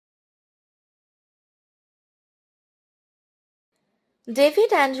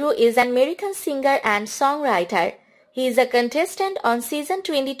David Andrew is an American singer and songwriter. He is a contestant on season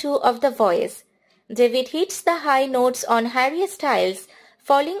 22 of The Voice. David hits the high notes on Harry Styles,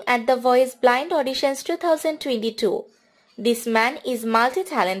 falling at The Voice Blind Auditions 2022. This man is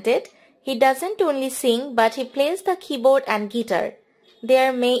multi-talented. He doesn't only sing, but he plays the keyboard and guitar.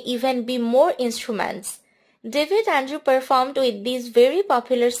 There may even be more instruments. David Andrew performed with this very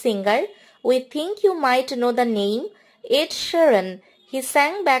popular singer. We think you might know the name, Ed Sheeran. He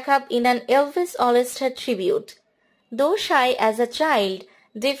sang backup in an Elvis All Star Tribute. Though shy as a child,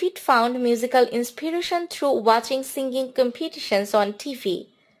 David found musical inspiration through watching singing competitions on TV.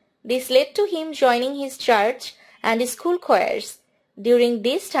 This led to him joining his church and school choirs. During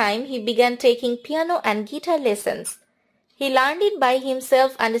this time, he began taking piano and guitar lessons. He learned it by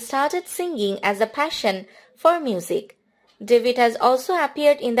himself and started singing as a passion for music. David has also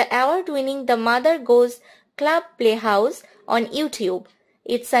appeared in the award-winning The Mother Goes Club Playhouse on YouTube.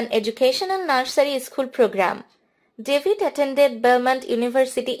 It's an educational nursery school program. David attended Belmont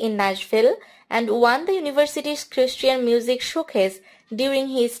University in Nashville and won the university's Christian Music Showcase during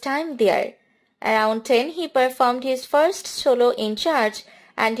his time there. Around 10, he performed his first solo in church,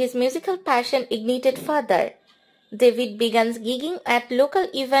 and his musical passion ignited further. David began gigging at local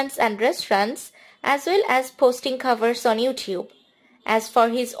events and restaurants, as well as posting covers on YouTube. As for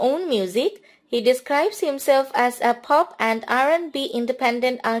his own music, he describes himself as a pop and R&B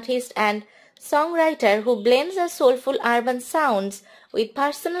independent artist and songwriter who blends the soulful urban sounds with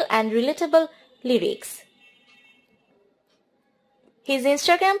personal and relatable lyrics. His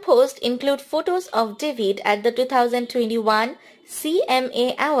Instagram posts include photos of David at the 2021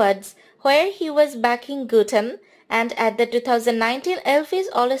 CMA Awards, where he was backing Gutem, and at the 2019 Elvis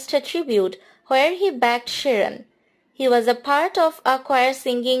All Star Tribute, where he backed Sheeran. He was a part of a choir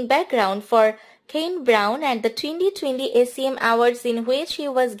singing background for Kane Brown at the 2020 ACM Awards, in which he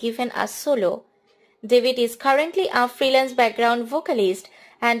was given a solo. David is currently a freelance background vocalist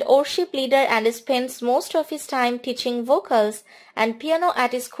and worship leader and spends most of his time teaching vocals and piano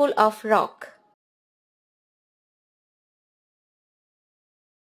at a school of rock.